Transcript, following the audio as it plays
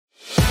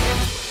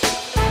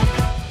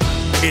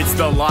It's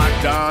the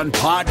Locked On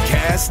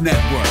Podcast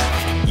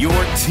Network, your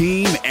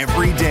team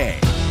every day.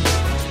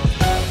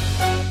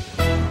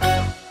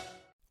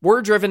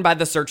 We're driven by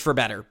the search for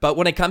better, but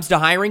when it comes to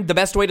hiring, the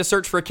best way to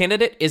search for a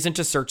candidate isn't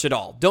to search at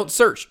all. Don't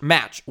search,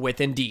 match with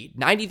Indeed.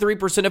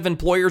 93% of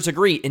employers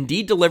agree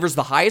Indeed delivers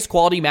the highest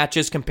quality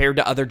matches compared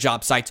to other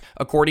job sites,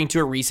 according to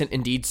a recent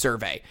Indeed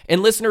survey.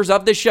 And listeners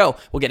of this show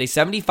will get a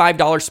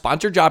 $75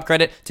 sponsored job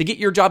credit to get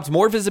your jobs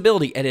more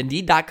visibility at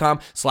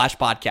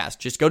Indeed.com/podcast.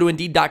 Just go to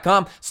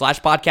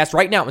Indeed.com/podcast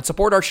right now and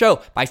support our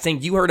show by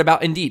saying you heard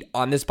about Indeed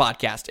on this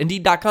podcast.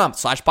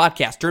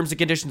 Indeed.com/podcast. Terms and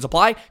conditions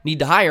apply. Need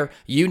to hire?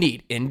 You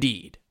need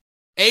Indeed.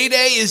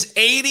 A-Day is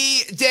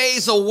 80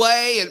 days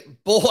away,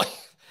 and boy,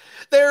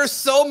 there are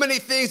so many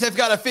things I've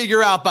got to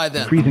figure out by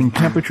then. Freezing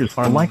temperatures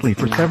are likely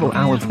for several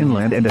hours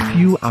inland and a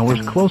few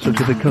hours closer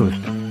to the coast.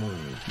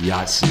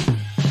 Yes.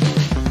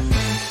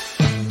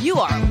 You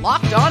are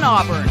Locked On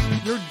Auburn,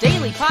 your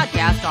daily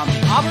podcast on the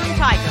Auburn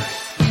Tigers.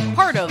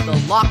 Part of the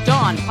Locked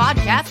On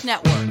Podcast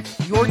Network,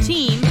 your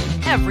team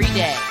every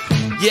day.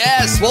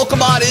 Yes,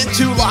 welcome on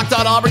into Locked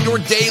On Auburn, your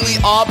daily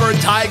Auburn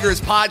Tigers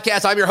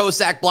podcast. I'm your host,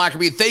 Zach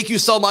Blackerby. Thank you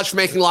so much for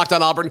making Locked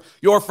On Auburn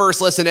your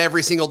first listen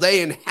every single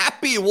day. And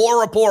happy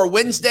War Rapport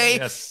Wednesday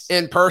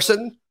in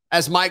person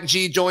as Mike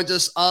G joins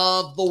us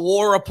of the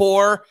War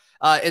Rapport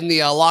in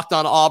the Locked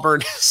On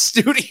Auburn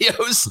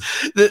studios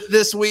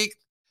this week.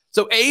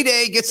 So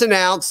A-Day gets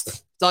announced.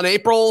 It's on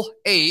April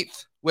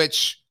 8th,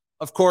 which...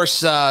 Of course,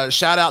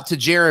 shout out to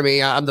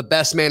Jeremy. I'm the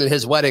best man at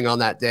his wedding on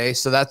that day,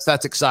 so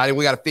that's exciting.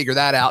 We got to figure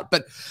that out.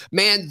 But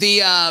man,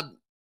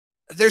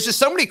 there's just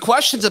so many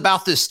questions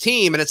about this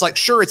team, and it's like,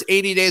 sure, it's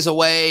 80 days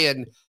away,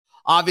 and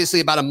obviously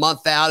about a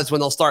month out is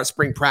when they'll start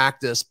spring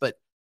practice. But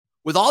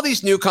with all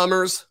these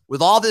newcomers,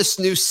 with all this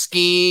new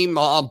scheme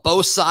on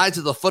both sides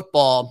of the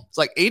football, it's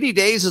like 80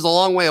 days is a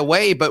long way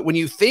away. But when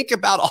you think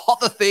about all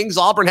the things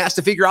Auburn has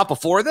to figure out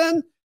before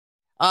then,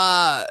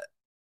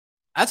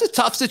 that's a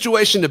tough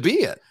situation to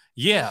be in.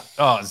 Yeah,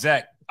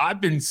 Zach,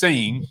 I've been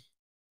saying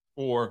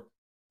for,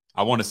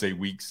 I want to say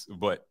weeks,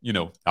 but,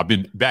 I've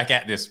been back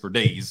at this for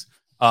days.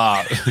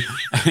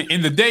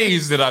 In the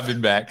days that I've been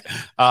back,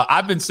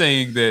 I've been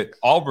saying that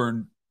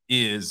Auburn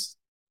is,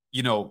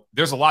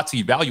 there's a lot to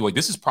evaluate.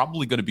 This is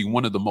probably going to be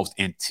one of the most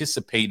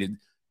anticipated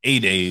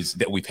A-Days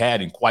that we've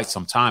had in quite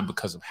some time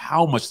because of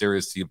how much there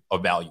is to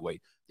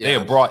evaluate. Yeah. They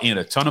have brought in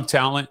a ton of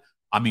talent.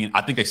 I mean,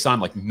 I think they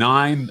signed like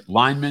 9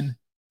 linemen.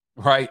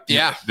 Right.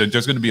 Yeah.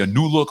 There's going to be a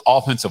new look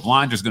offensive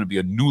line. There's going to be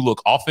a new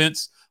look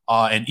offense.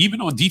 And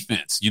even on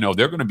defense,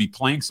 they're going to be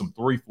playing some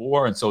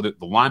 3-4. And so the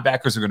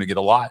linebackers are going to get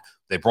a lot.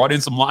 They brought in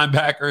some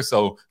linebackers.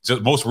 So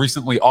most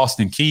recently,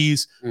 Austin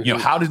Keys. Mm-hmm.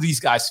 How do these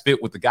guys fit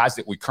with the guys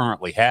that we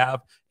currently have?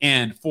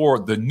 And for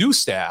the new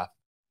staff,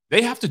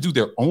 they have to do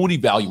their own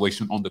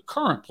evaluation on the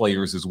current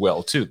players as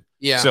well, too.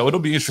 Yeah. So it'll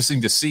be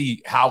interesting to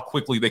see how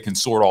quickly they can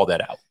sort all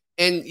that out.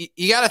 And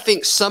you got to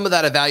think some of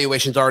that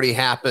evaluation's already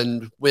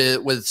happened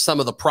with some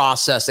of the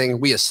processing.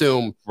 We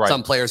assume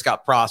some players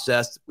got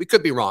processed. We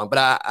could be wrong, but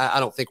I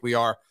don't think we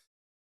are.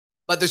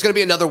 But there's going to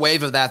be another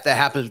wave of that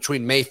happens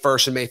between May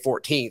 1st and May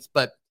 14th.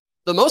 But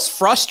the most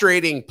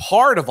frustrating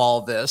part of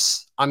all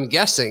this, I'm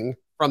guessing,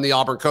 from the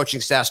Auburn coaching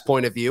staff's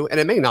point of view,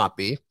 and it may not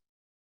be,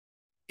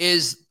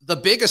 is the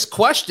biggest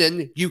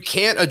question you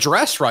can't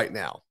address right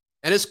now,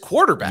 and it's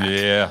quarterback.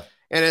 Yeah.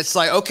 And it's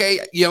like,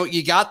 okay,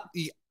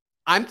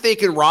 I'm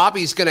thinking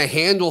Robbie's going to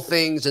handle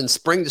things in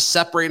spring to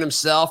separate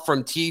himself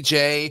from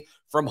TJ,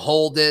 from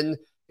Holden.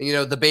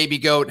 The baby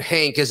goat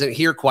Hank isn't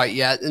here quite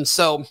yet. And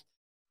so,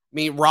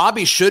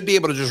 Robbie should be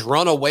able to just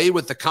run away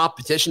with the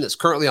competition that's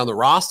currently on the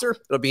roster.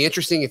 It'll be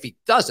interesting if he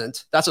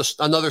doesn't. That's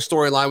another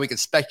storyline we could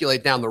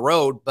speculate down the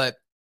road. But,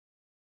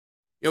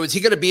 is he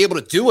going to be able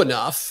to do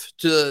enough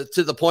to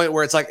the point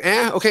where it's like,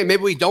 okay,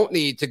 maybe we don't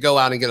need to go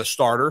out and get a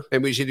starter.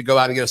 Maybe we just need to go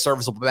out and get a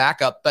serviceable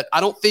backup. But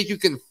I don't think you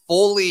can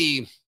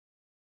fully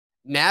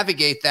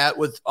navigate that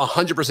with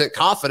 100%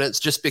 confidence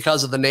just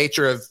because of the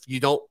nature of you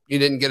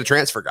didn't get a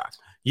transfer guy.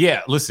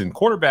 Yeah, listen,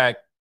 quarterback,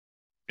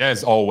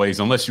 as always,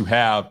 unless you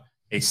have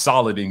a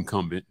solid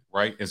incumbent,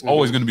 right, is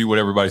always going to be what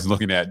everybody's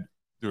looking at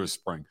through the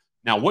spring.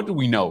 Now, what do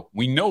we know?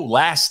 We know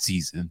last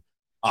season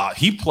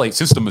he played,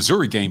 since the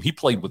Missouri game, he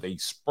played with a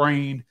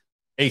sprained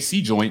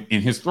AC joint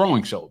in his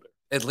throwing shoulder.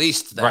 At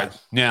least that. Right.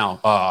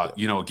 Now,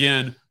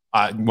 again,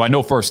 I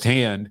know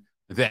firsthand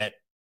that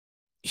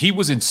he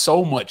was in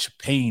so much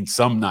pain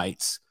some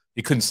nights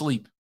he couldn't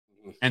sleep,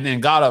 and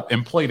then got up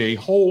and played a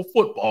whole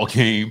football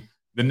game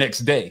the next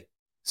day.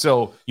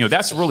 So,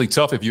 that's really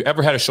tough. If you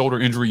ever had a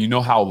shoulder injury, you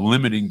know how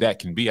limiting that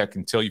can be. I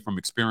can tell you from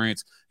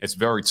experience, it's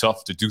very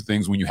tough to do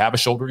things when you have a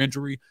shoulder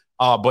injury.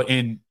 But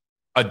in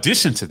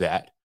addition to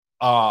that,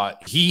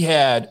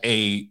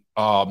 he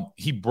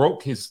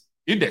broke his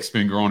index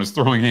finger on his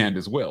throwing hand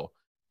as well.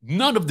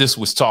 None of this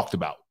was talked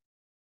about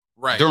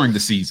during the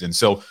season.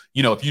 So,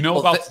 if you know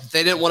about...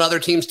 They didn't want other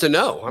teams to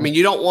know.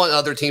 You don't want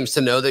other teams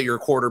to know that your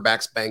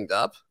quarterback's banged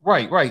up.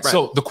 Right.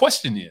 So the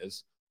question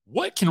is,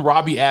 what can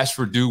Robbie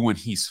Ashford do when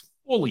he's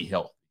fully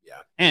healthy? Yeah.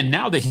 And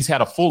now that he's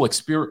had a full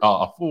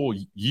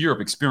year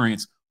of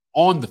experience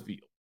on the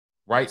field,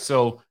 right?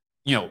 So,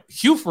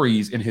 Hugh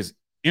Freeze in his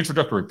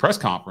introductory press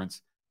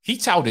conference, he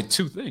touted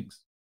two things.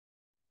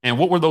 And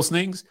what were those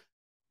things?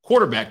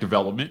 Quarterback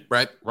development,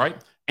 right,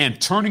 and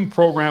turning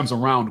programs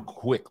around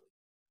quickly.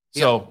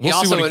 So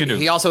we'll see what he can do.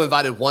 He also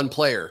invited one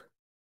player.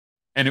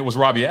 And it was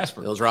Robbie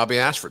Ashford.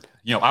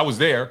 I was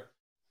there.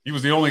 He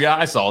was the only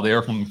guy I saw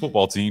there from the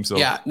football team. So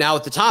yeah. Now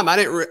at the time, I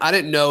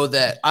didn't know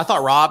that. I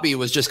thought Robbie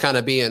was just kind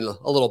of being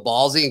a little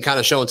ballsy and kind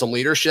of showing some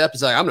leadership.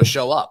 He's like, I'm going to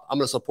show up. I'm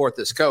going to support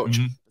this coach.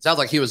 Mm-hmm. It sounds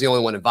like he was the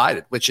only one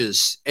invited, which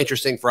is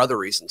interesting for other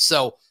reasons.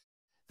 So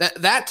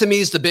that to me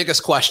is the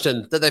biggest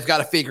question that they've got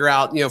to figure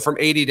out. From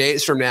 80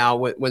 days from now,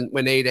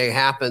 when A-Day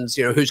happens,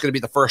 who's going to be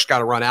the first guy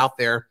to run out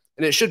there,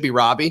 and it should be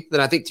Robbie.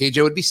 Then I think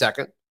TJ would be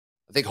second.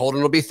 I think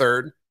Holden will be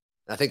third.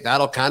 I think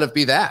that'll kind of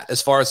be that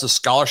as far as the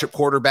scholarship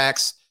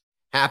quarterbacks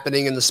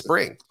happening in the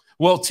spring.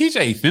 Well,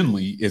 TJ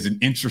Finley is an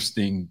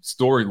interesting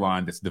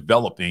storyline that's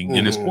developing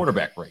in his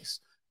quarterback race.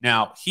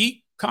 Now,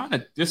 he kind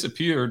of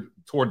disappeared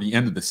toward the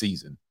end of the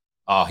season.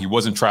 He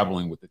wasn't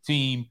traveling with the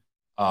team.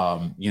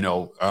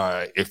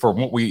 If from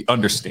what we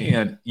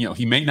understand,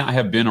 he may not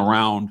have been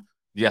around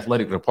the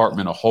athletic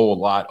department a whole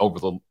lot over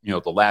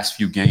the last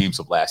few games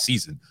of last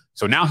season.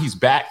 So now he's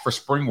back for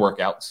spring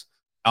workouts.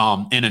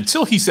 And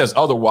until he says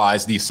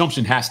otherwise, the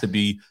assumption has to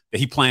be that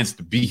he plans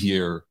to be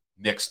here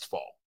next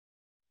fall.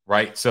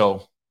 Right.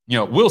 So,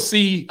 we'll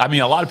see. I mean,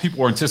 a lot of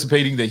people are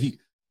anticipating that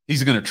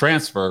he's going to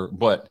transfer,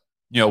 but,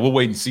 we'll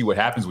wait and see what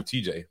happens with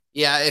TJ.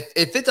 Yeah.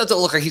 If it doesn't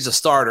look like he's a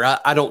starter,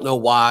 I don't know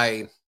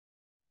why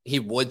he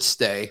would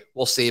stay.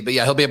 We'll see. But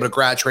yeah, he'll be able to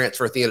grad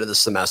transfer at the end of the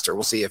semester.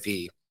 We'll see if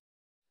he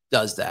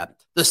does that.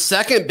 The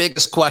second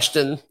biggest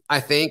question,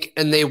 I think,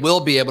 and they will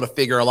be able to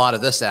figure a lot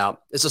of this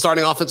out, is the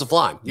starting offensive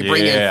line. You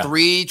bring in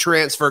 3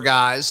 transfer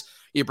guys.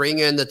 You bring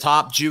in the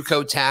top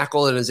JUCO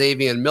tackle and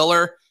Xavier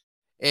Miller,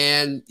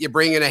 and you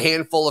bring in a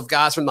handful of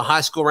guys from the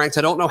high school ranks.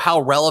 I don't know how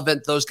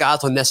relevant those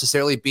guys will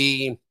necessarily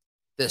be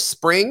this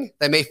spring.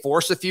 They may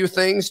force a few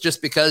things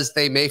just because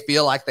they may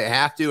feel like they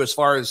have to, as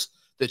far as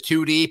the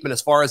 2 deep and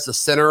as far as the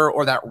center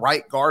or that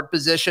right guard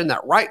position.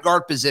 That right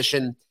guard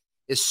position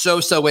is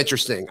so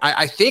interesting.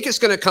 I think it's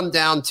going to come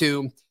down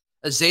to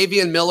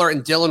Xavier Miller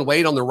and Dylan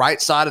Wade on the right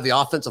side of the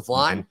offensive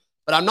line.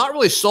 But I'm not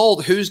really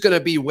sold who's going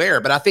to be where.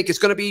 But I think it's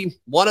going to be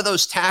one of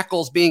those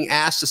tackles being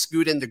asked to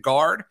scoot into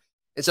guard.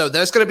 And so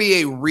there's going to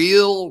be a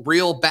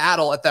real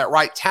battle at that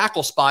right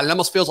tackle spot. It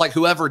almost feels like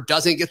whoever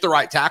doesn't get the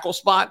right tackle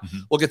spot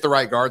will get the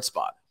right guard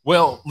spot.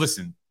 Well,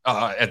 listen,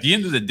 at the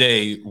end of the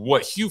day,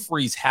 what Hugh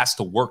Freeze has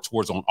to work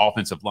towards on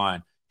offensive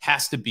line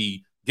has to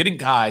be getting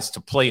guys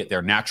to play at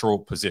their natural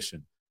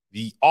position.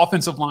 The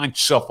offensive line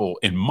shuffle,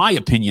 in my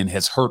opinion,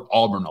 has hurt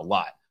Auburn a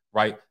lot,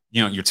 right?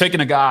 You're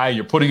taking a guy,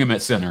 you're putting him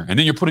at center, and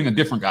then you're putting a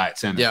different guy at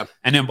center. Yeah.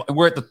 And then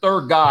we're at the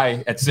third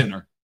guy at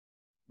center,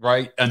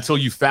 right? Until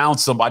you found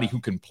somebody who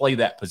can play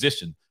that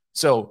position.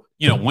 So,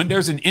 when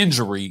there's an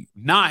injury,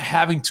 not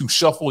having to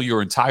shuffle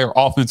your entire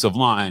offensive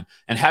line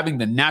and having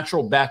the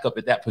natural backup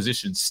at that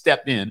position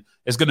step in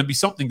is going to be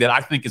something that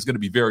I think is going to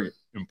be very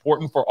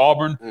important for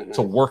Auburn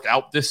to work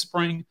out this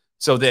spring,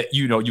 so that,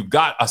 you've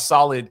got a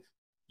solid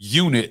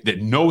unit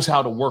that knows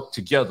how to work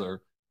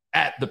together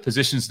at the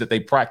positions that they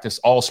practice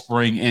all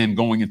spring and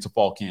going into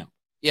fall camp.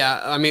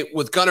 Yeah, I mean,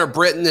 with Gunnar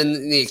Britton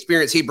and the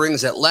experience he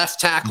brings at left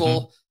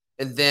tackle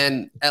and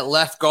then at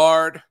left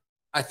guard,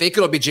 I think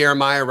it'll be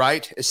Jeremiah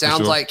Wright. It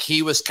sounds like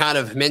he was kind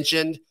of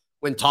mentioned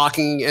when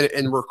talking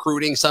and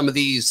recruiting some of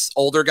these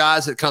older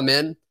guys that come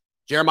in.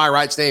 Jeremiah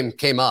Wright's name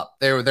came up.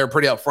 They're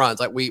pretty upfront.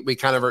 Like we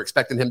kind of are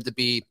expecting him to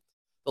be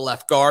the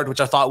left guard,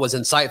 which I thought was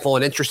insightful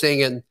and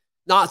interesting and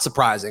not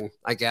surprising,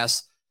 I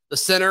guess. The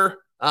center,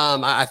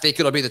 I think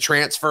it'll be the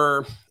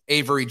transfer,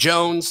 Avery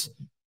Jones.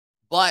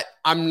 But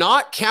I'm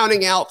not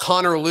counting out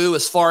Connor Liu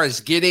as far as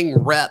getting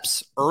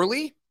reps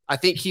early. I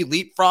think he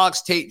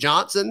leapfrogs Tate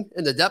Johnson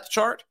in the depth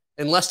chart,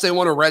 unless they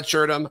want to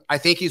redshirt him. I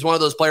think he's one of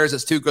those players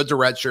that's too good to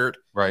redshirt.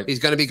 Right. He's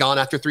going to be gone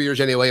after 3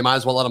 years anyway. You might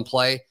as well let him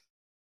play.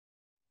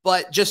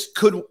 But just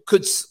could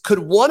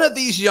one of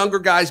these younger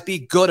guys be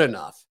good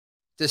enough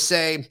to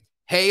say,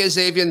 hey,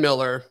 Xavier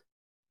Miller,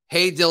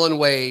 hey, Dylan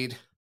Wade,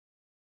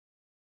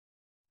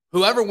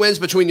 whoever wins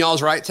between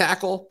y'all's right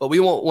tackle, but we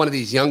want one of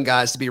these young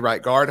guys to be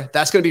right guard.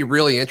 That's going to be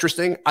really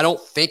interesting. I don't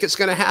think it's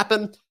going to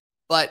happen,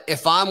 but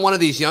if I'm one of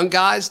these young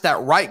guys,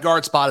 that right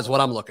guard spot is what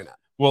I'm looking at.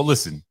 Well,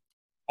 listen,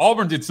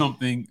 Auburn did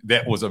something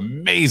that was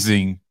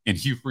amazing in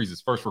Hugh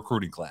Freeze's first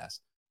recruiting class.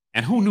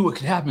 And who knew it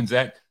could happen,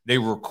 Zach? They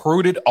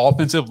recruited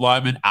offensive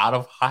linemen out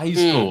of high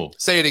school.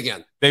 Say it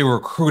again. They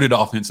recruited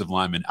offensive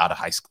linemen out of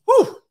high school.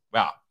 Woo!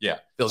 Wow. Yeah.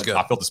 Feels good.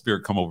 I felt the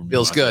spirit come over me.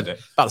 Feels good.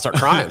 About to start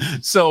crying.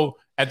 So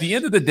at the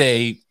end of the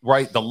day,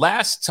 right, when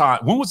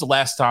was the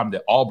last time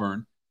that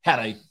Auburn had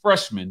a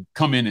freshman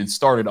come in and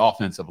started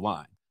offensive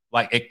line?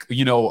 Like,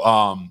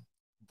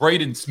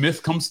 Braden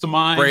Smith comes to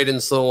mind.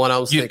 Braden's the one I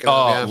was thinking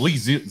of. Lee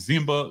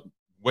Zimba,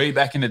 way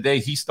back in the day,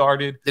 he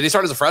started. Did he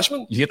start as a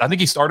freshman? Yeah, I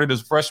think he started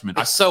as a freshman.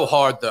 It's so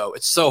hard, though.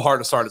 It's so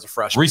hard to start as a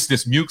freshman. Reese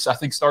Dismukes, I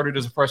think, started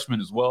as a freshman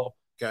as well.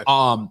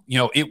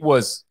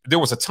 Okay. There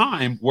was a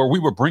time where we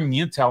were bringing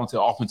in talented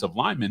offensive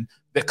linemen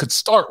that could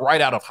start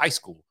right out of high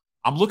school.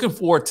 I'm looking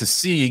forward to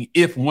seeing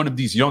if one of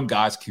these young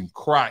guys can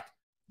crack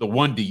the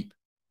one deep,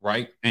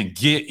 right, and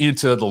get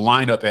into the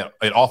lineup at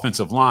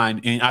offensive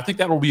line. And I think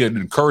that will be an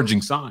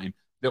encouraging sign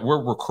that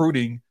we're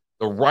recruiting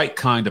the right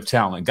kind of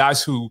talent,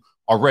 guys who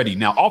are ready.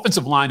 Now,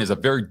 offensive line is a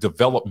very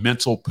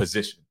developmental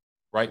position,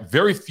 right?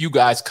 Very few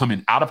guys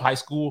coming out of high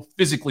school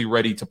physically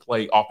ready to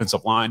play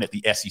offensive line at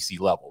the SEC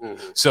level.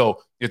 Mm-hmm.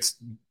 So it's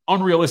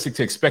unrealistic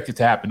to expect it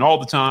to happen all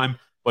the time.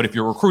 But if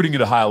you're recruiting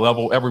at a high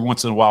level, every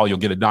once in a while, you'll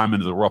get a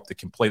diamond in the rough that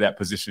can play that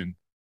position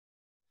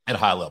at a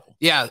high level.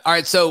 Yeah. All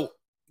right. So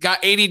got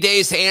 80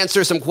 days to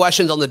answer some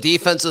questions on the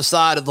defensive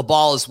side of the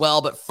ball as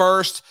well. But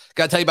first,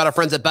 got to tell you about our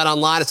friends at Bet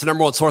Online. It's the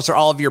number one source for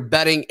all of your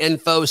betting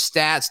info,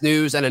 stats,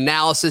 news, and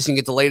analysis. You can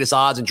get the latest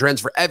odds and trends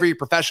for every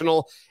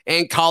professional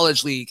and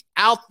college league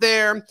out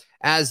there.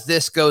 As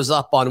this goes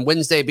up on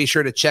Wednesday, be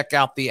sure to check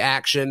out the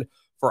action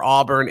for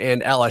Auburn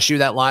and LSU.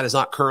 That line is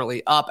not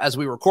currently up as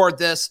we record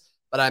this,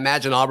 but I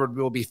imagine Auburn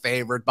will be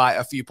favored by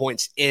a few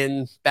points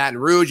in Baton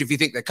Rouge. If you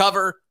think they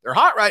cover, they're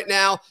hot right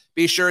now.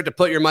 Be sure to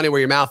put your money where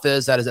your mouth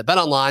is. That is at Bet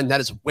Online.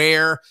 That is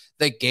where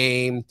the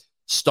game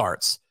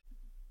starts.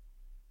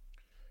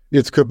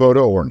 It's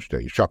Kubota Orange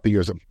Day. Shop the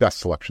year's best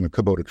selection of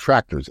Kubota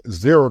tractors,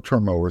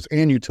 zero-turn mowers,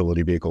 and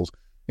utility vehicles,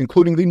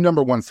 including the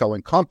number one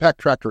selling compact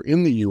tractor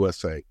in the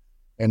USA.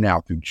 And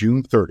now through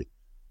June 30,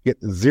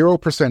 get 0%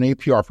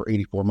 APR for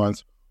 84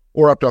 months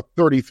or up to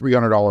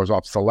 $3,300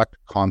 off select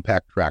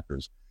compact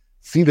tractors.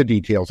 See the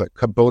details at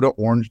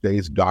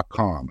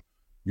KubotaOrangeDays.com.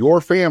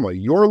 Your family,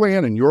 your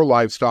land, and your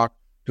livestock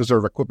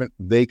deserve equipment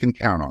they can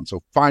count on.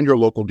 So find your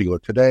local dealer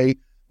today.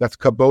 That's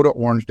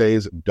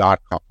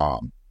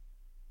KubotaOrangeDays.com.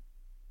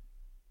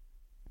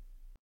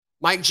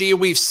 Mike G,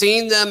 we've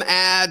seen them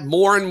add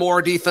more and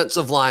more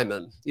defensive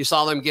linemen. You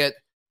saw them get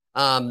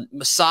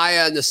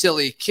Messiah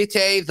Nasili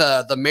Kite,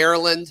 the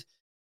Maryland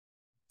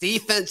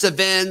defensive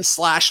end /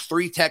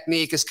 3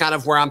 technique is kind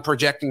of where I'm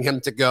projecting him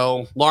to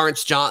go.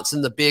 Lawrence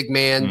Johnson, the big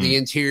man, the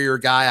interior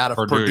guy out of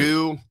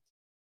Purdue.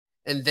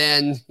 And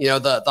then,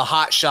 the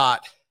hot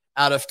shot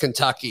out of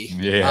Kentucky.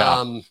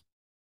 Yeah. I'm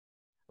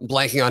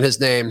blanking on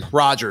his name,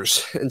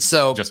 Rogers. And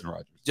so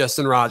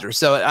Justin Rogers.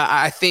 So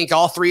I think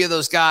all three of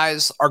those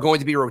guys are going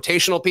to be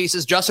rotational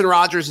pieces. Justin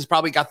Rogers has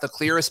probably got the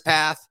clearest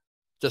path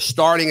to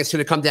starting. It's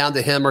going to come down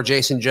to him or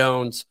Jason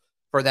Jones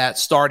for that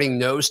starting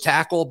nose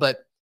tackle. But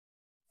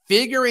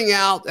figuring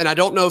out, and I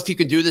don't know if you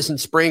can do this in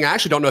spring. I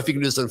actually don't know if you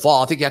can do this in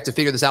fall. I think you have to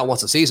figure this out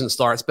once the season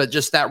starts. But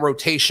just that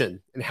rotation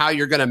and how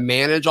you're going to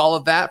manage all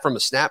of that from a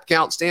snap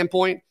count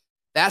standpoint,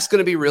 that's going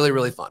to be really,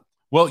 really fun.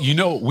 Well,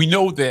 we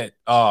know that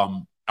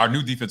our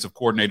new defensive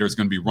coordinator is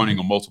going to be running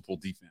a multiple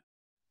defense,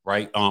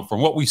 right?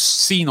 From what we've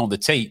seen on the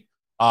tape,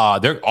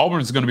 Auburn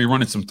is going to be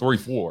running some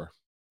 3-4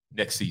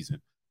 next season,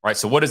 right?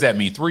 So what does that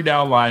mean? 3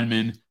 down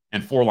linemen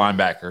and 4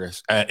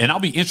 linebackers. And I'll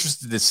be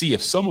interested to see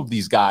if some of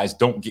these guys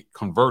don't get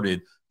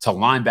converted to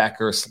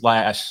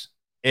linebacker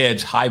 /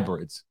 edge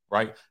hybrids,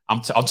 right?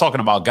 I'm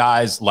talking about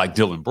guys like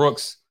Dylan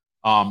Brooks,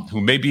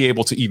 who may be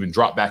able to even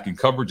drop back in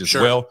coverage as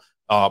well.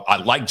 I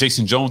like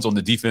Jason Jones on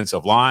the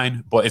defensive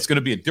line, but it's going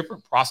to be a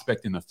different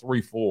prospect in the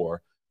 3-4.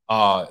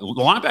 The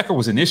linebacker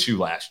was an issue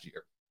last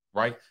year,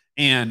 right?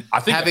 And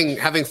I think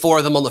having 4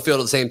 of them on the field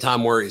at the same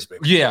time worries me.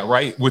 Yeah,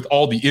 right. With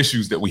all the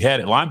issues that we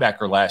had at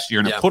linebacker last year,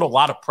 and it put a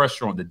lot of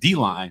pressure on the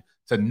D-line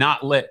to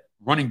not let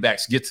running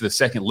backs get to the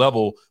second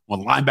level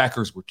when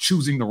linebackers were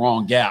choosing the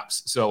wrong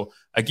gaps. So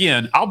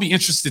again, I'll be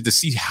interested to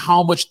see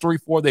how much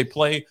 3-4 they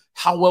play.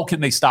 How well can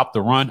they stop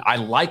the run? I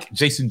like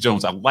Jason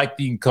Jones. I like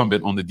the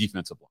incumbent on the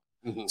defensive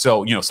line. Mm-hmm.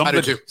 So, some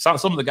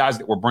of the guys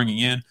that we're bringing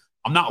in,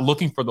 I'm not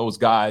looking for those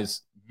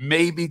guys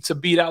maybe to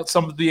beat out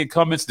some of the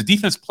incumbents. The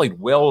defense played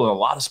well in a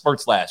lot of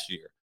spurts last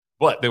year,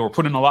 but they were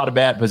put in a lot of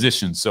bad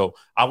positions. So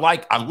I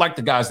like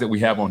the guys that we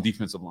have on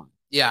defensive line.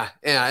 Yeah.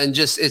 And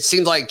just it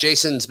seems like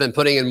Jason's been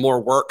putting in more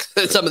work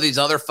than some of these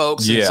other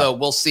folks. Yeah. And so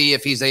we'll see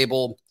if he's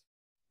able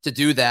to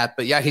do that.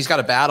 But yeah, he's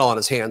got a battle on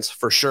his hands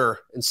for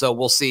sure. And so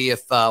we'll see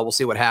if we'll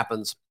see what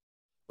happens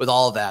with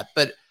all of that.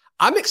 But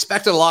I'm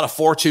expecting a lot of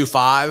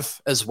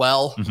 4-2-5 as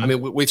well. Mm-hmm. I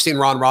mean, we've seen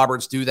Ron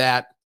Roberts do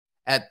that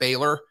at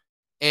Baylor.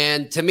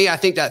 And to me, I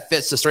think that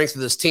fits the strength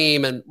of this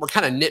team. And we're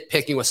kind of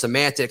nitpicking with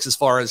semantics as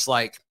far as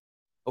like,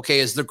 okay,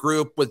 is the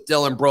group with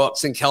Dylan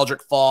Brooks and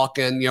Keldrick Falk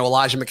and,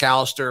 Elijah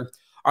McAllister,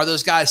 are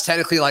those guys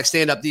technically like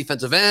stand-up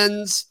defensive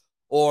ends,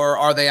 or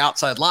are they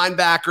outside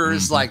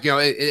linebackers? Mm-hmm. Like,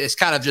 it's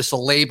kind of just a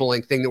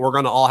labeling thing that we're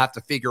going to all have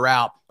to figure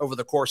out over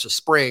the course of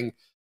spring.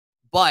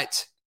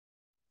 But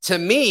to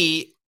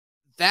me,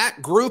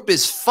 that group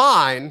is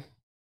fine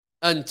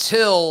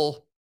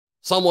until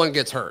someone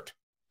gets hurt,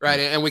 right?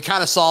 Mm-hmm. And we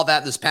kind of saw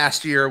that this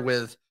past year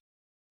with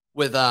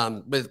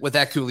Eku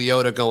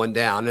Leota going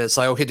down. And it's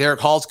like, okay,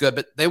 Derek Hall's good,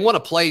 but they want to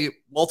play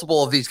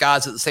multiple of these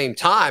guys at the same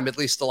time. At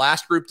least the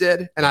last group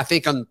did. And I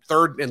think on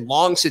third and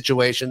long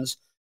situations,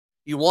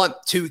 you want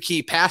 2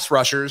 key pass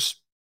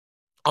rushers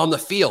on the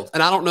field.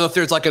 And I don't know if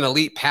there's like an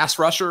elite pass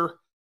rusher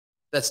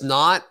that's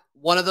not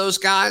one of those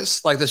guys,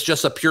 like that's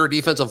just a pure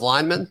defensive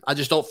lineman. I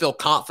just don't feel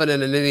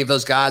confident in any of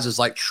those guys as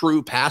like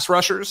true pass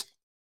rushers.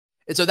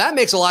 And so that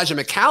makes Elijah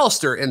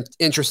McAllister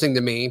interesting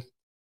to me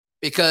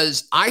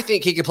because I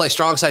think he can play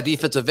strong side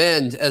defensive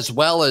end as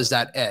well as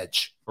that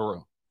edge. For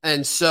real.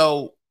 And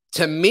so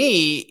to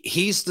me,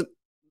 he's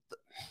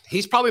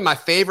probably my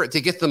favorite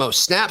to get the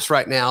most snaps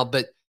right now,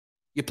 but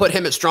you put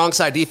him at strong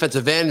side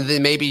defensive end, and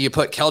then maybe you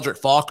put Keldrick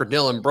Falk or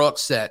Dylan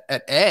Brooks at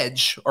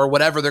edge or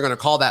whatever they're going to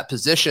call that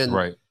position.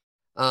 Right.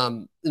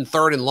 In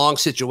third and long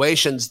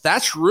situations.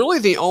 That's really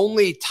the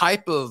only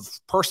type of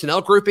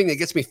personnel grouping that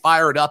gets me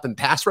fired up in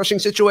pass rushing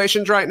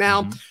situations right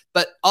now. Mm-hmm.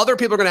 But other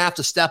people are going to have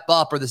to step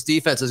up or this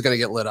defense is going to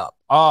get lit up.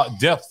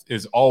 Depth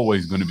is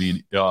always going to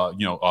be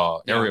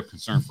an area of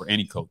concern for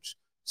any coach.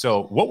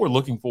 So what we're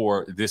looking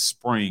for this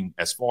spring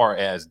as far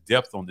as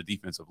depth on the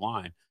defensive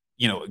line,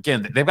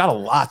 again, they've got a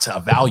lot to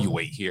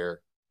evaluate here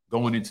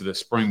going into the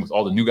spring with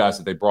all the new guys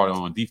that they brought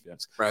on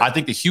defense. Right. I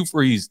think that Hugh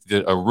Freeze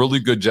did a really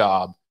good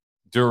job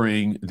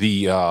during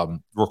the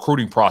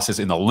recruiting process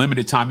in the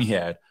limited time he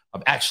had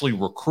of actually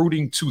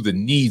recruiting to the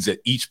needs at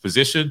each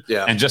position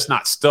and just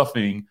not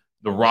stuffing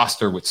the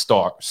roster with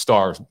stars,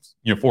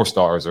 4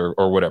 stars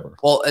or whatever.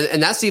 Well,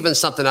 and that's even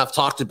something I've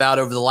talked about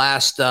over the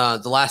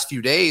last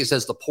few days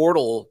as the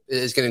portal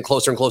is getting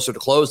closer and closer to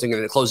closing,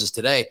 and it closes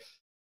today.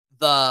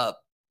 The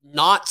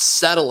not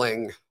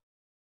settling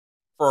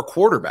for a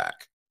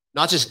quarterback,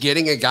 not just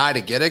getting a guy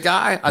to get a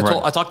guy.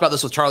 I talked about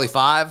this with Charlie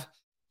Five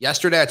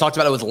yesterday. I talked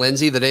about it with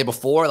Lindsay the day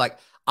before. Like,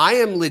 I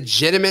am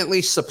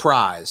legitimately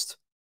surprised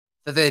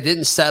that they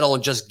didn't settle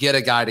and just get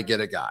a guy to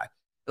get a guy.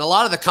 And a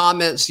lot of the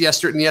comments in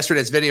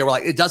yesterday's video were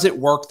like, it doesn't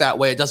work that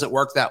way. It doesn't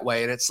work that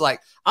way. And it's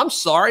like, I'm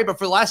sorry, but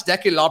for the last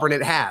decade at Auburn,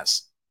 it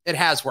has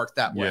worked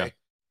that way. Yeah.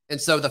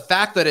 And so the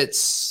fact that it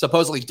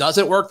supposedly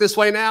doesn't work this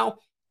way now,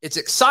 it's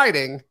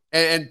exciting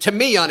and to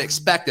me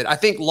unexpected. I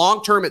think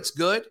long-term it's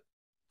good.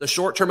 The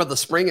short term of the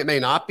spring, it may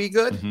not be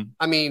good. Mm-hmm.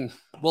 I mean,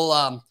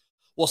 we'll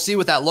see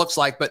what that looks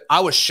like, but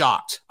I was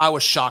shocked. I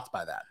was shocked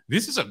by that.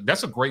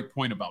 That's a great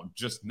point about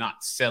just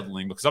not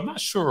settling, because I'm not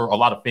sure a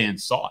lot of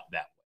fans saw it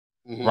that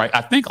way, mm-hmm. right?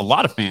 I think a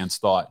lot of fans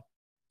thought,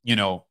 they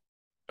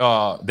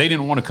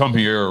didn't want to come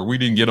here, or we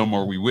didn't get them,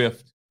 or we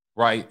whiffed,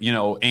 right?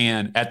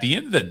 And at the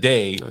end of the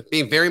day,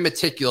 being very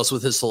meticulous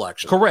with his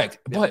selection. Correct.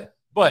 Yeah.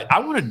 But I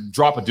want to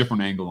drop a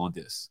different angle on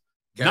this.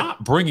 Okay.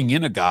 Not bringing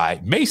in a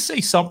guy may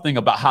say something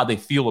about how they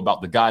feel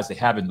about the guys they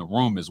have in the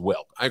room as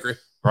well. I agree.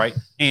 Right.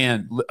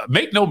 And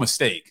make no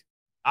mistake,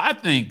 I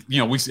think,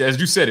 as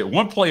you said it,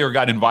 one player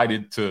got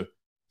invited to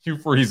Hugh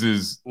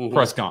Freeze's mm-hmm.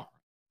 press conference.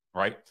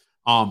 Right.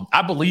 I'm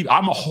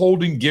a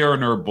Holden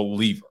Geriner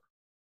believer.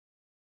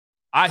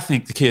 I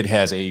think the kid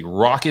has a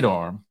rocket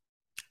arm.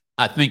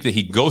 I think that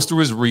he goes through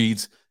his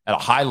reads at a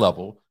high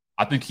level.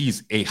 I think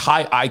he's a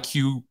high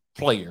IQ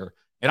player.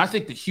 And I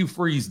think that Hugh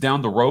Freeze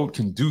down the road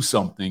can do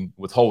something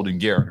with Holden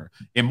Geriner.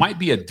 It might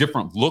be a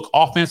different look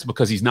offense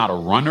because he's not a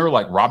runner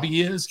like Robbie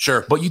is.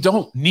 Sure. But you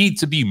don't need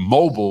to be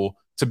mobile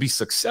to be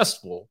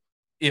successful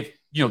if,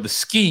 the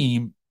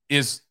scheme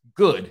is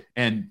good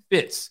and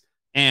fits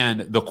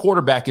and the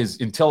quarterback is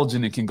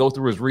intelligent and can go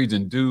through his reads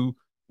and do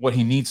what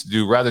he needs to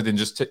do rather than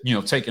just,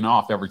 taking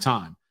off every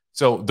time.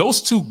 So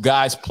those two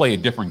guys play a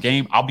different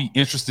game. I'll be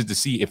interested to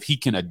see if he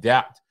can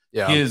adapt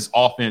his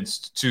offense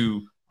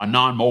to a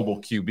non-mobile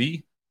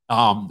QB.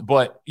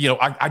 But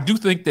I do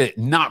think that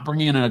not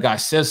bringing in a guy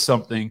says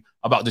something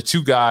about the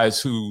two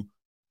guys who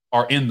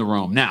are in the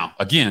room. Now,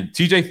 again,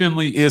 TJ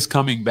Finley is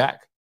coming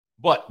back,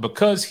 but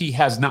because he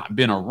has not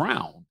been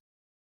around,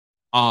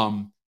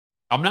 I'm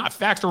not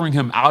factoring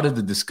him out of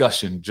the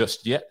discussion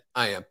just yet.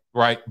 I am.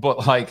 Right.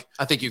 But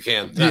I think you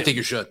can. I think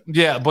you should.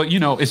 Yeah. But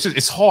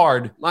it's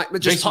hard.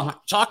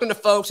 Talking to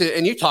folks,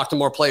 and you talk to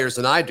more players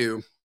than I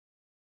do,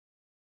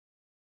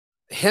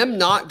 him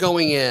not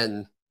going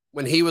in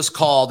when he was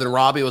called and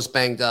Robbie was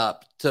banged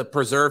up to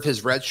preserve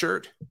his red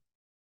shirt,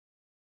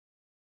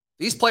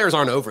 these players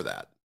aren't over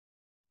that.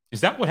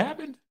 Is that what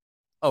happened?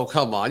 Oh,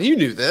 come on. You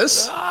knew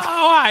this.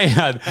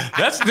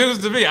 That's news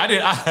to me.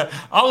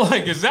 I'm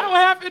like, is that what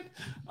happened?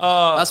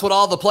 That's what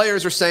all the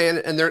players are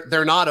saying, and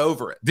they're not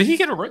over it. Did he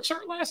get a red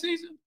shirt last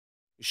season?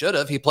 He should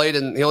have. He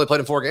only played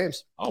in 4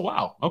 games. Oh,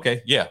 wow.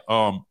 Okay. Yeah.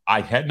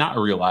 I had not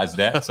realized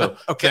that. So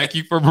okay. Thank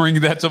you for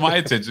bringing that to my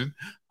attention.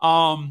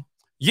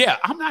 Yeah,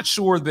 I'm not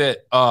sure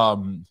that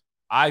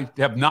I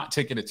have not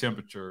taken a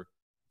temperature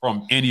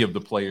from any of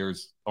the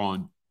players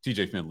on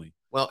TJ Finley.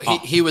 Well,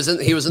 he was in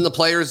the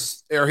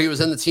players, or he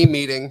was in the team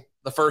meeting,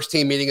 the first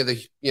team meeting of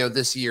the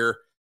this year,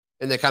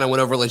 and they kind of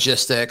went over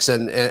logistics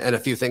and a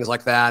few things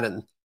like that.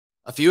 And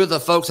a few of the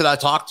folks that I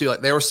talked to,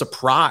 they were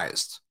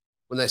surprised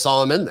when they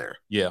saw him in there.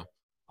 Yeah.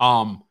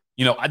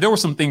 There were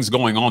some things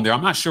going on there.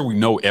 I'm not sure we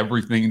know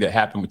everything that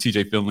happened with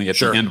TJ Finley at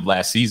the end of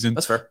last season.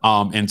 That's fair.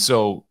 And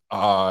so,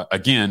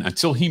 again,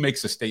 until he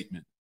makes a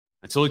statement,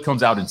 until he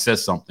comes out and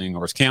says something,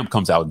 or his camp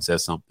comes out and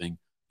says something,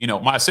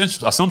 my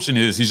assumption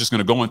is he's just going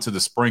to go into the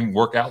spring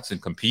workouts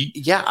and compete.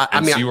 Yeah,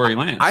 see where he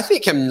lands. I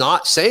think him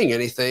not saying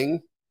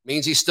anything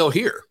means he's still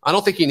here. I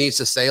don't think he needs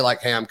to say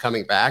hey, I'm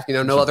coming back.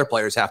 No other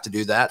players have to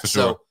do that. For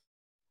sure.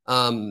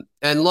 And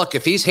look,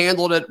 if he's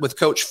handled it with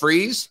Coach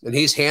Freeze and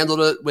he's handled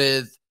it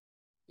with,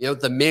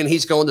 the men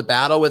he's going to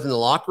battle with in the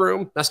locker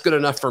room, that's good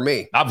enough for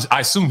me. I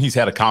assume he's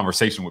had a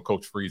conversation with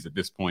Coach Freeze at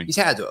this point. He's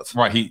had to have.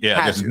 Right.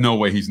 There's no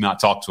way he's not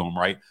talked to him,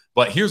 right?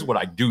 But here's what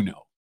I do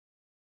know.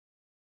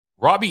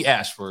 Robbie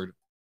Ashford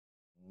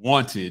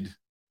wanted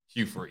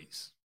Hugh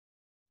Freeze.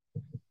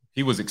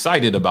 He was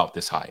excited about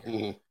this hire.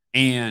 Mm-hmm.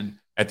 And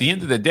at the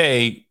end of the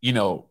day,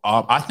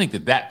 I think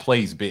that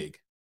plays big.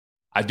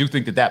 I do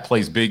think that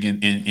plays big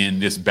in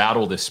this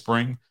battle this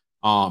spring.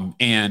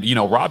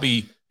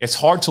 Robbie, it's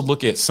hard to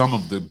look at some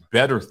of the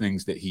better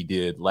things that he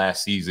did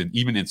last season,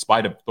 even in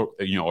spite of,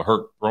 a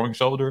hurt throwing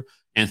shoulder,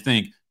 and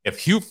think if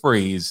Hugh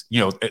Freeze,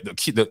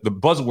 the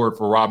buzzword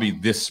for Robbie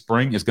this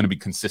spring is going to be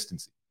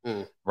consistency,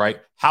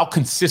 right? How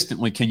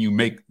consistently can you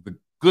make the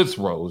good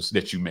throws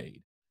that you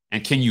made?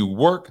 And can you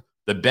work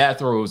the bad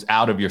throws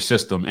out of your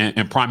system?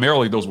 And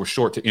primarily those were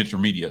short to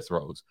intermediate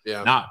throws,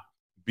 not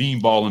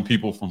beanballing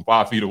people from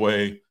 5 feet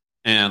away.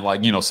 And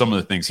some of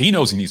the things he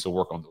knows he needs to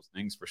work on those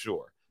things for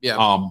sure. Yeah.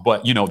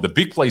 But the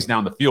big plays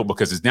down the field,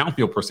 because his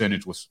downfield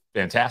percentage was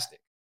fantastic,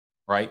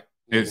 right?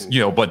 It's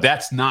but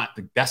that's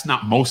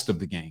not most of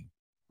the game,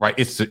 right?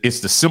 It's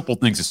the simple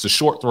things. It's the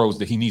short throws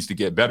that he needs to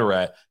get better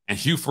at. And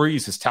Hugh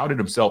Freeze has touted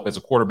himself as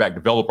a quarterback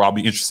developer. I'll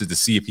be interested to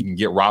see if he can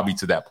get Robbie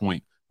to that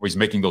point where he's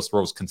making those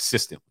throws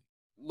consistently.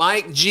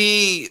 Mike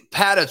G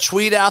had a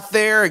tweet out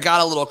there. It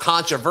got a little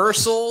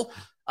controversial.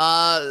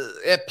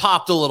 It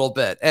popped a little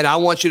bit, and I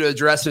want you to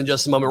address it in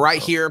just a moment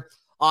right here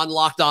on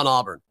Locked On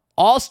Auburn.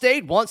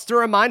 Allstate wants to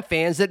remind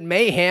fans that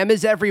mayhem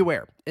is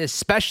everywhere,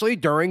 especially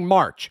during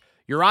March.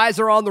 Your eyes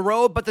are on the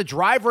road, but the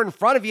driver in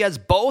front of you has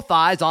both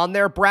eyes on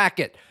their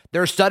bracket.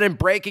 Their sudden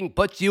braking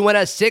puts you in a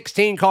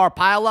 16-car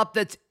pileup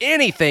that's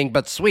anything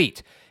but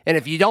sweet. And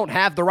if you don't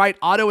have the right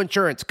auto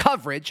insurance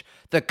coverage,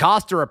 the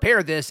cost to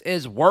repair this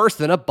is worse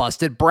than a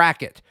busted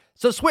bracket.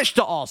 So switch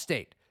to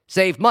Allstate.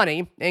 Save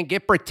money and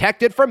get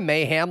protected from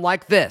mayhem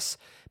like this.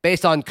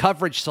 Based on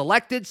coverage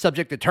selected,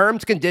 subject to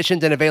terms,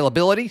 conditions, and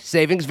availability,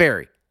 savings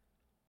vary.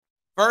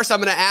 First,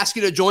 I'm going to ask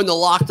you to join the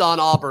Locked On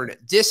Auburn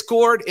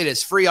Discord. It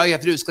is free. All you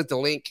have to do is click the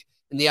link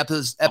in the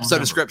episode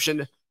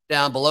description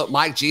down below.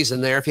 Mike G's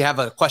in there. If you have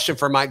a question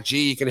for Mike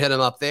G, you can hit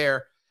him up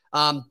there.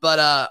 All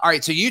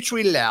right, so you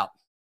tweeted out,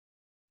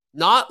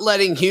 not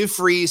letting Hugh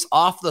Freeze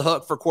off the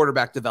hook for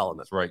quarterback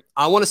development. That's right.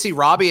 I want to see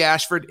Robbie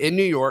Ashford in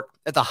New York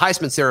at the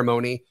Heisman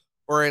ceremony,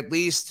 or at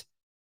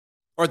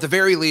the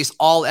very least,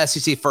 all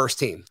SEC first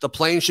team. The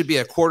Plains should be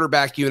a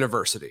quarterback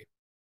university.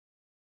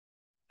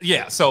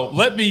 Yeah, so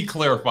let me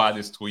clarify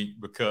this tweet,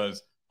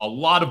 because a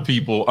lot of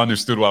people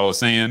understood what I was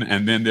saying,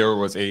 and then there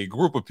was a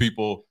group of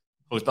people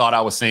who thought I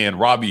was saying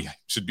Robbie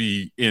should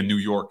be in New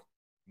York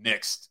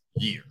next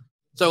year.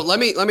 So let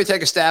me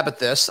take a stab at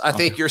this. I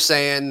think you're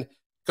saying,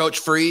 Coach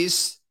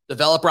Freeze,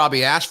 develop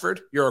Robbie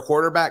Ashford. You're a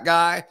quarterback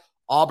guy.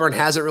 Auburn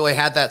hasn't really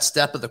had that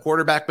step at the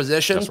quarterback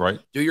position. That's right.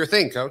 Do your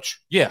thing,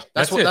 Coach. Yeah,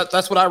 that's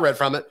what I read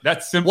from it.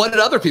 That's simple. What did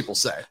other people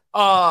say?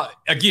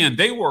 Again,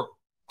 they were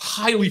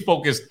highly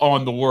focused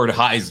on the word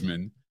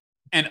Heisman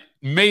and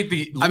made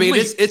the. I mean,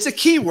 it's a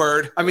key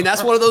word. I mean,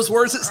 that's one of those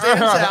words that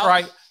stands out,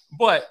 right?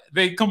 But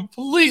they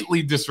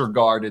completely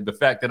disregarded the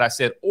fact that I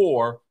said,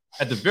 or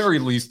at the very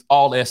least,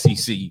 all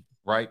SEC,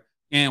 right?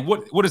 And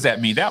what does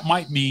that mean? That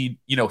might mean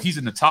he's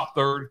in the top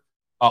third,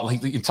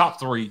 in top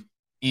three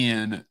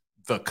in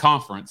the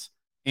conference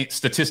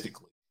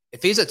statistically.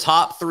 If he's a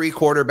top 3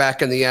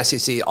 quarterback in the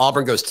SEC,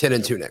 Auburn goes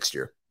 10-2 next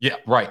year. Yeah,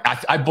 right.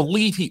 I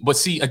believe but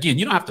see, again,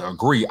 you don't have to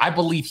agree. I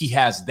believe he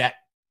has that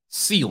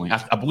ceiling.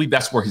 I believe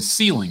that's where his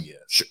ceiling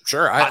is.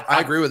 Sure.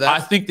 I agree with that. I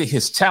think that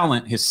his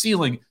talent, his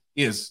ceiling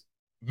is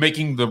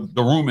making the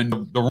room in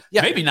the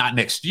yeah. Maybe not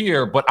next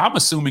year, but I'm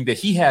assuming that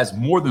he has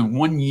more than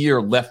 1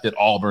 year left at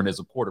Auburn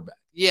as a quarterback.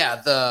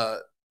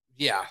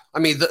 Yeah. I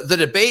mean, the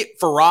debate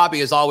for Robbie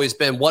has always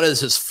been, what is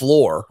his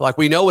floor? Like,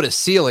 we know what his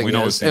ceiling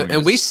is.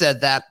 And we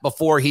said that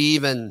before we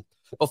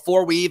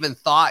even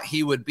thought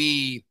he would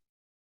be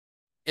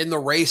in the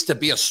race to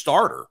be a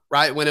starter,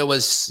 right? When it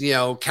was,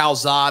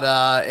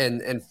 Calzada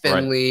and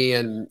Finley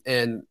right.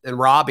 and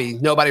Robbie,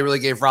 nobody really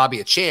gave Robbie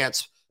a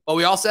chance. But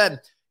we all said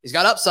he's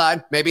got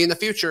upside, maybe in the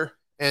future.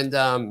 And,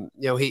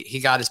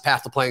 he got his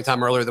path to playing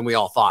time earlier than we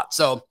all thought.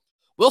 So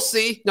we'll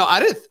see. No,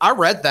 I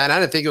read that. I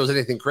didn't think it was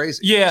anything crazy.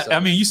 Yeah. So. I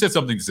mean, you said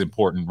something that's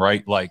important,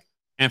 right? Like,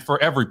 and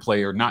for every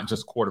player, not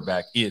just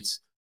quarterback, it's,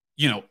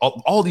 a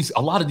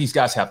lot of these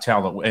guys have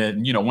talent.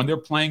 And, when they're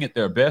playing at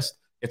their best,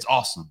 it's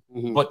awesome.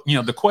 Mm-hmm. But,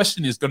 the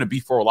question is going to be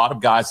for a lot of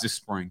guys this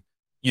spring,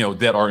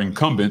 that are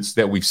incumbents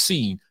that we've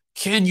seen,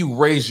 can you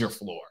raise your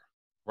floor,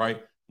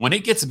 right? When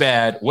it gets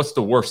bad, what's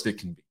the worst it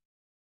can be,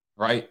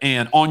 right?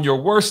 And on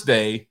your worst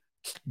day,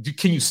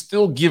 can you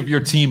still give your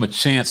team a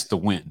chance to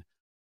win?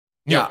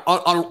 Yeah.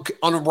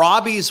 On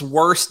Robbie's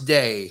worst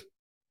day,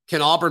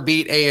 can Auburn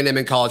beat A&M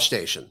in College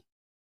Station?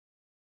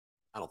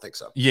 I don't think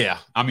so. Yeah.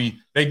 I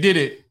mean, they did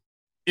it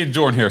in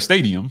Jordan-Hare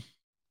Stadium,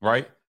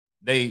 right?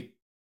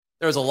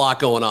 There's a lot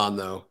going on,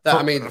 though.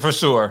 For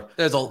sure.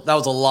 That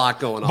was a lot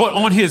going on. But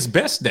on his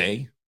best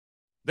day,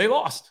 they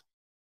lost,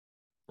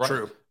 right?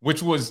 True.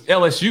 Which was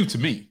LSU to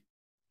me,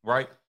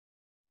 right?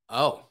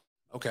 Oh,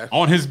 okay.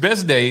 On his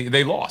best day,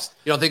 they lost.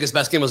 You don't think his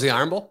best game was the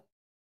Iron Bowl?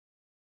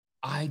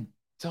 I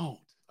don't.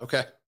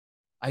 Okay.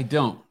 I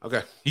don't.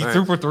 Okay. He All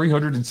threw right. for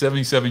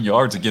 377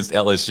 yards against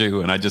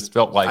LSU, and I just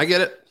felt like I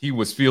get it. he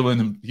was feeling,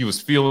 and he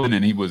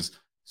was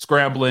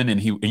scrambling,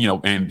 and he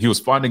was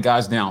finding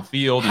guys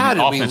downfield. How and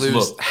did the we offense lose?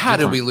 looked How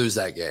did different. we lose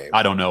that game?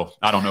 I don't know,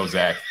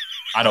 Zach.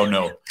 I don't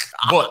know.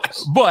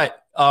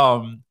 But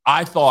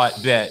I thought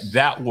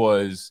that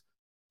was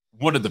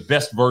one of the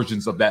best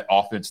versions of that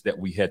offense that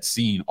we had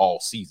seen all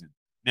season.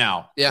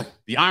 Now, Yeah.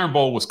 the Iron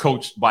Bowl was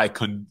coached by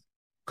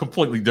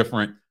completely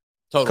different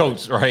Totally.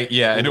 coach, right?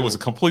 Yeah, and it was a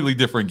completely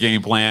different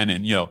game plan,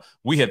 and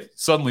we had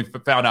suddenly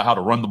found out how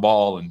to run the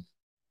ball, and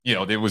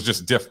it was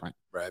just different.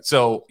 Right.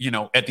 So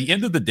at the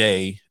end of the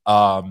day,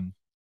 can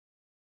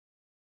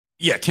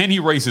he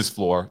raise his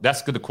floor?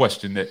 That's the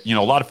question that a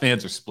lot of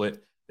fans are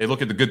split. They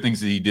look at the good things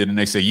that he did, and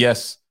they say,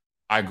 yes,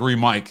 I agree,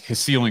 Mike. His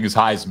ceiling is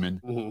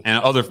Heisman,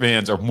 and other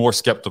fans are more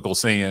skeptical,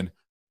 saying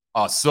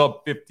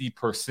sub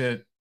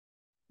 50%,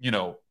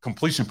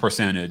 completion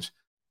percentage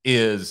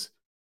is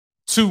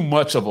too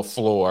much of a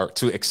floor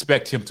to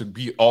expect him to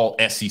be all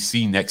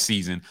SEC next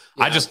season.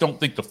 Yeah. I just don't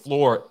think the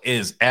floor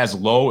is as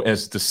low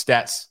as the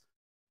stats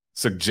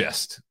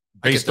suggest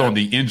based on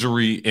the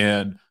injury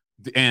and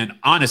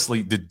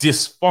honestly the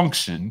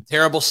dysfunction.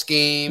 Terrible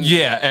scheme.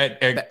 Yeah.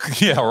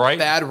 Right.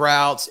 Bad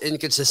routes,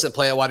 inconsistent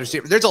play at wide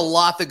receiver. There's a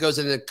lot that goes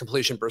into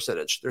completion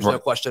percentage. There's no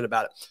question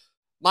about it.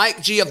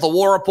 Mike G of the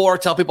War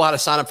Report, tell people how to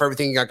sign up for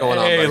everything you got going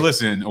on. Hey, buddy.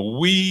 Listen,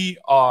 we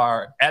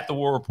are at the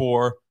War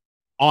Report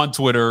on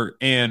Twitter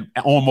and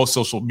on most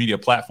social media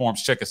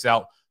platforms. Check us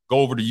out. Go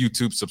over to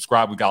YouTube,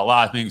 subscribe. We got a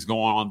lot of things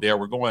going on there.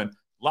 We're going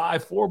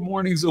live 4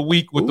 mornings a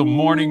week with the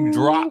morning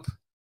drop,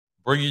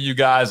 bringing you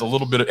guys a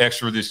little bit of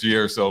extra this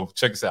year. So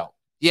check us out.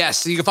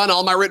 Yes, you can find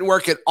all my written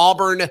work at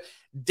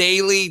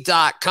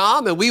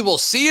auburndaily.com, and we will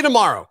see you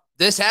tomorrow.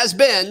 This has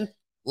been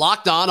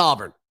Locked On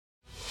Auburn.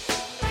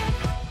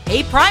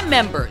 Hey, Prime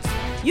members,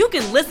 you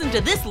can listen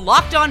to this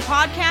Locked On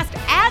podcast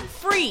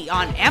ad-free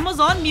on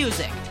Amazon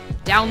Music.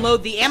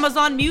 Download the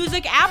Amazon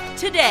Music app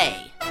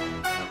today.